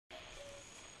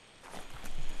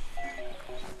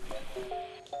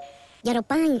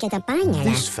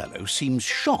This fellow seems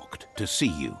shocked to see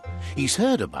you. He's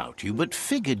heard about you, but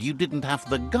figured you didn't have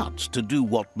the guts to do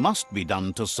what must be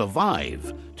done to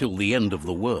survive till the end of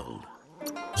the world.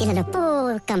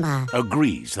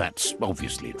 Agrees, that's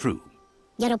obviously true.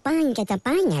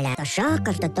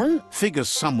 Figures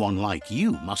someone like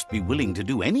you must be willing to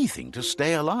do anything to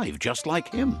stay alive, just like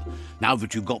him. Now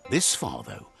that you got this far,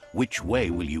 though, which way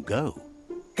will you go?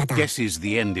 Guesses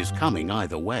the end is coming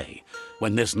either way.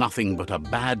 When there's nothing but a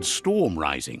bad storm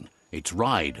rising, it's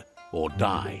ride or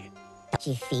die.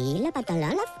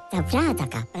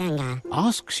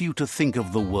 Asks you to think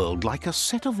of the world like a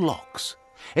set of locks.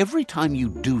 Every time you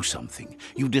do something,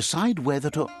 you decide whether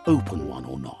to open one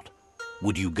or not.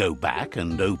 Would you go back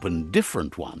and open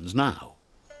different ones now?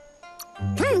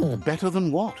 Better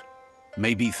than what?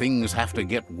 Maybe things have to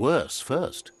get worse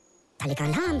first.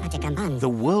 The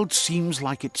world seems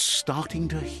like it's starting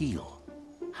to heal.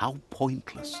 How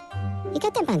pointless.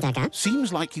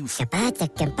 Seems like you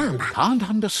can't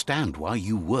understand why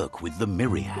you work with the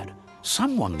myriad.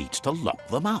 Someone needs to lock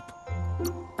them up.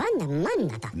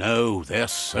 No, they're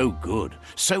so good,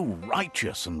 so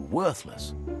righteous and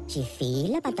worthless.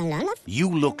 You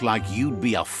look like you'd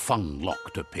be a fun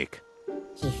lock to pick.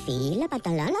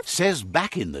 Says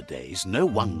back in the days no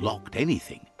one locked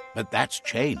anything, but that's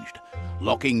changed.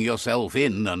 Locking yourself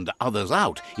in and others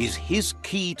out is his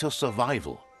key to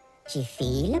survival.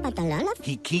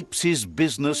 He keeps his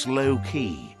business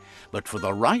low-key, but for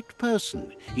the right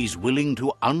person, he's willing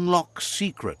to unlock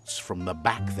secrets from the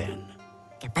back then.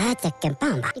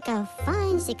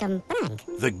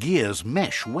 The gears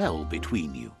mesh well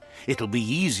between you. It'll be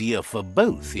easier for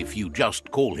both if you just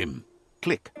call him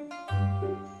Click.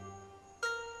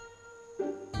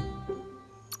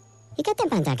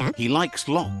 He likes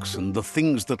locks and the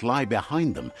things that lie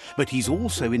behind them, but he's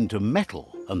also into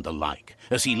metal and the like,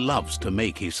 as he loves to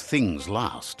make his things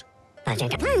last.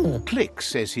 Click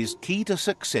says his key to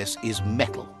success is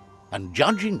metal, and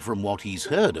judging from what he's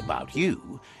heard about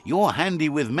you, you're handy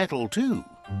with metal too,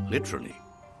 literally.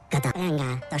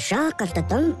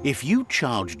 If you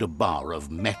charged a bar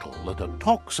of metal at a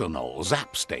toxanol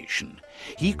zap station,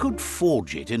 he could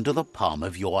forge it into the palm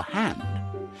of your hand.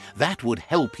 That would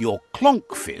help your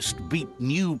KLONKFIST beat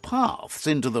new paths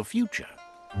into the future.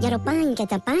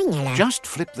 Just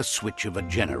flip the switch of a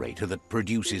generator that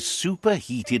produces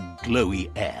superheated,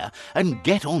 glowy air and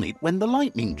get on it when the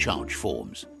lightning charge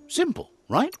forms. Simple,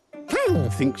 right?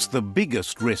 Thinks the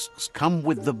biggest risks come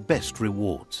with the best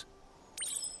rewards.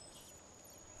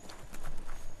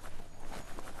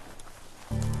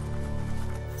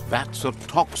 That's a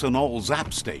toxanol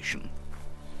zap station.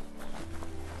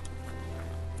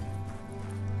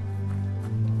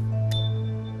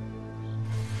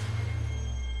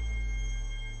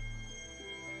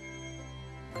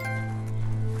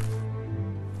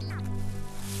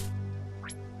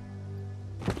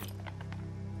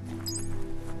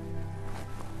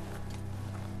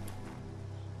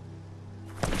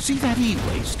 See that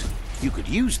e-waste? You could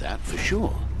use that for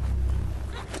sure.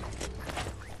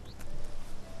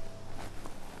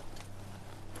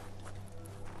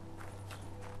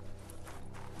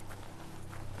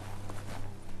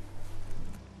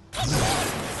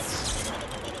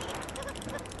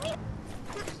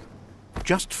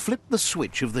 Just flip the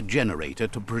switch of the generator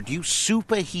to produce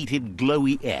superheated,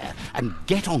 glowy air and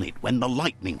get on it when the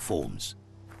lightning forms.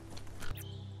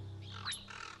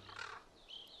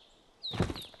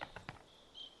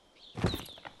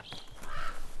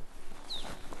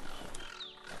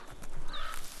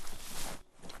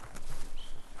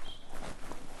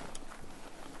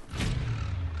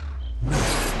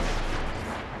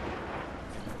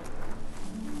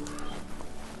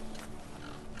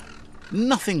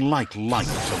 Nothing like light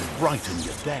to brighten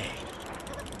your day.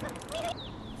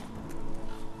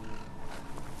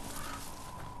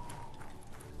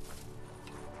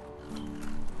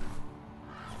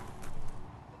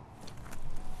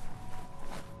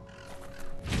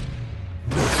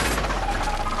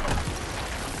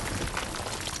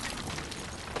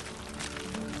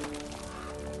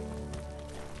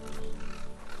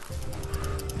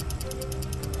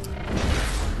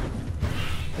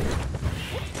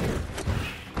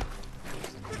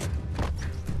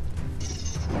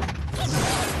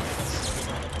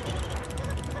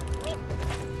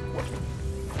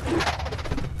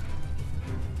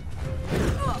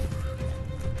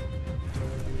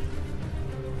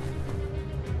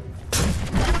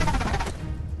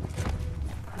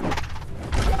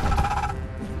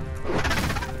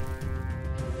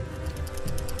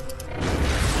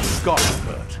 Got it,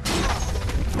 Bert.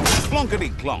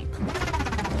 Clonkety-clonk.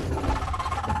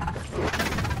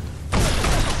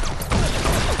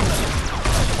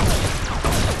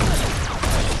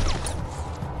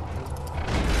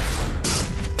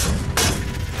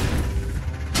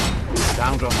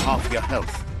 your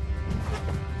health.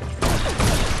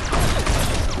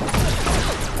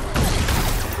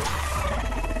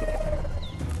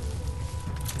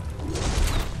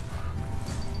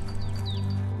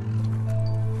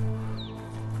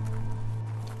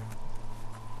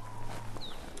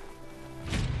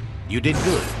 You did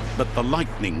good, but the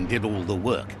lightning did all the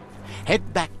work.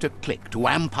 Head back to Click to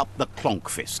amp up the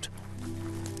KLONKFIST.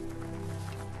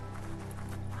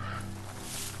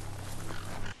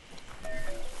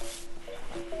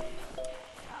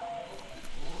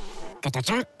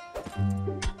 Ka-cha-cha.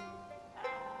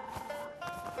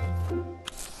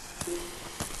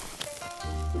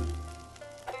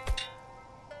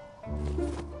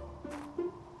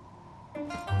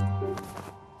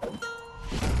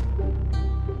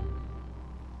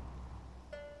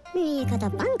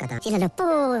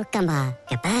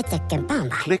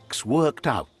 Click's worked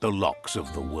out the locks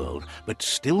of the world, but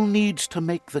still needs to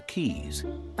make the keys.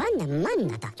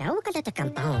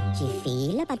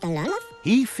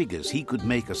 He figures he could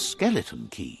make a skeleton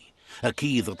key, a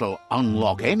key that'll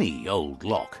unlock any old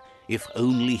lock, if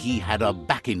only he had a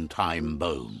back-in-time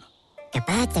bone.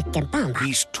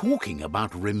 He's talking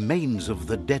about remains of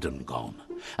the dead and gone,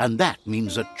 and that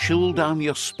means a chill down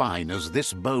your spine as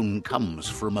this bone comes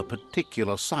from a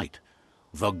particular site,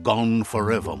 the Gone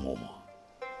Forevermore.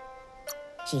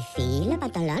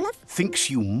 Thinks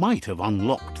you might have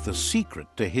unlocked the secret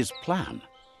to his plan.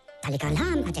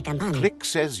 Click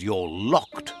says you're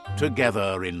locked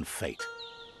together in fate.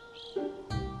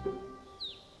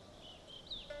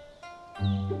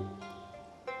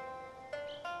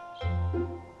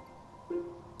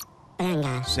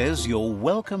 Says you're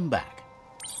welcome back.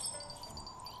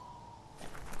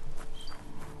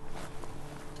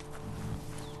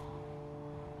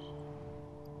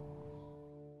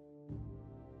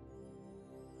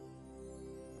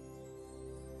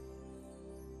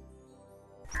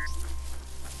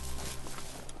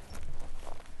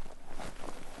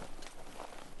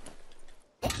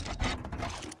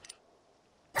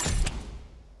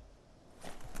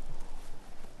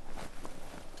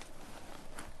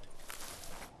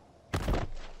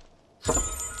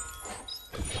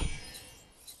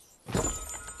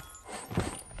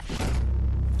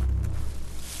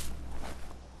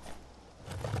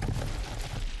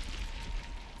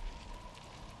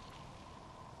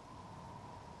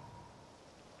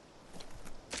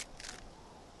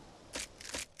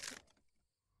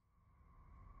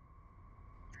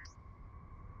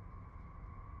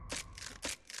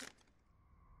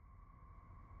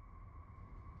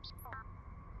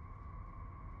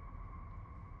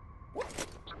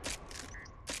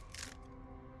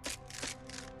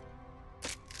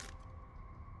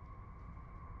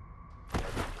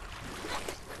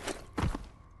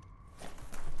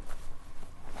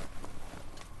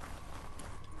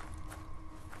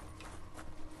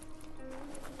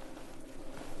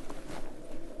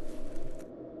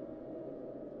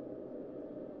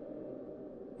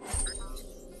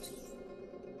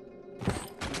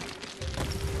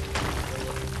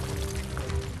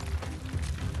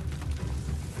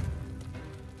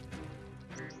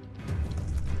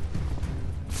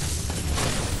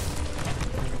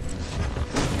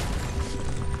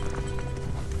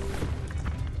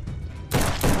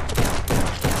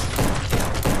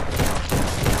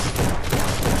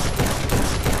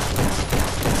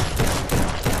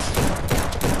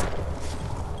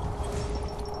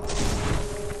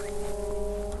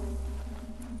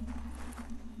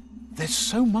 There's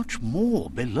so much more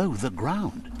below the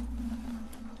ground.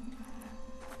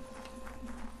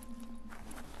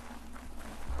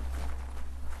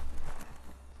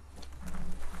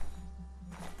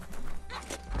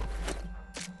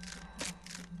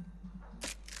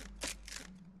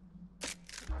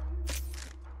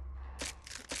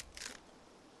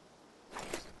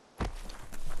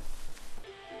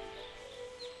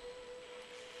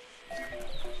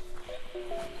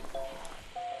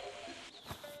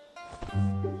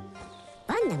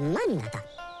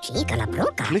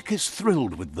 Click is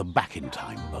thrilled with the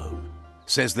back-in-time bone.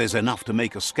 Says there's enough to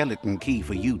make a skeleton key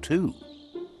for you too.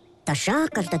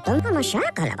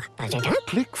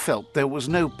 Click felt there was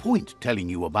no point telling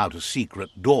you about a secret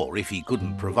door if he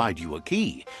couldn't provide you a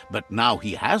key, but now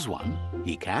he has one,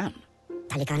 he can.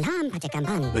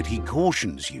 But he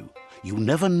cautions you, you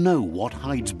never know what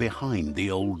hides behind the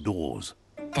old doors.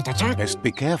 Best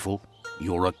be careful,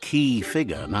 you're a key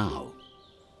figure now.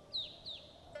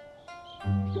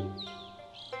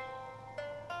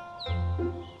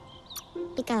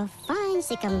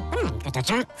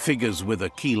 Figures with a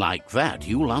key like that,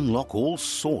 you'll unlock all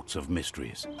sorts of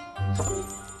mysteries.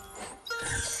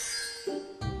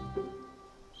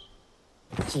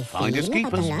 Finders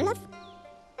keepers.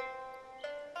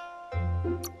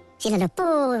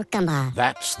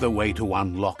 That's the way to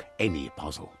unlock any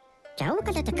puzzle.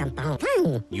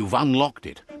 You've unlocked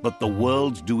it, but the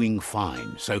world's doing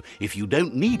fine, so if you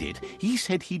don't need it, he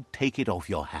said he'd take it off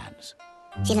your hands.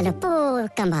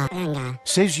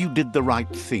 Says you did the right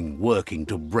thing working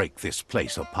to break this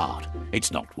place apart.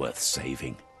 It's not worth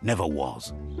saving. Never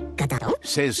was.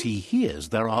 Says he hears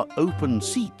there are open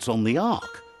seats on the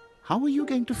Ark. How are you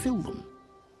going to fill them?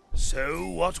 So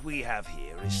what we have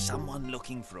here is someone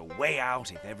looking for a way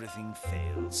out if everything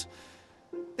fails.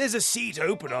 There's a seat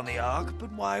open on the Ark,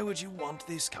 but why would you want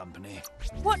this company?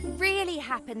 What really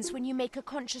happens when you make a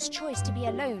conscious choice to be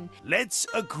alone? Let's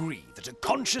agree that a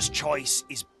conscious choice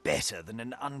is better than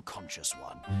an unconscious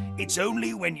one. It's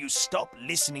only when you stop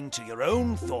listening to your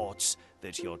own thoughts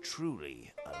that you're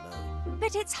truly alone.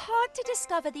 But it's hard to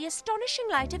discover the astonishing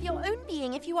light of your own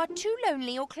being if you are too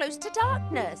lonely or close to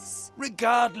darkness.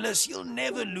 Regardless, you'll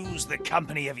never lose the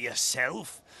company of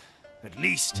yourself. At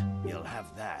least you'll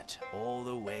have that all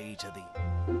the way to the...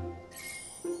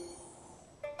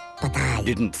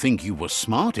 Didn't think you were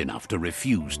smart enough to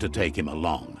refuse to take him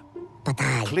along.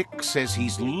 Click says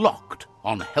he's locked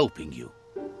on helping you.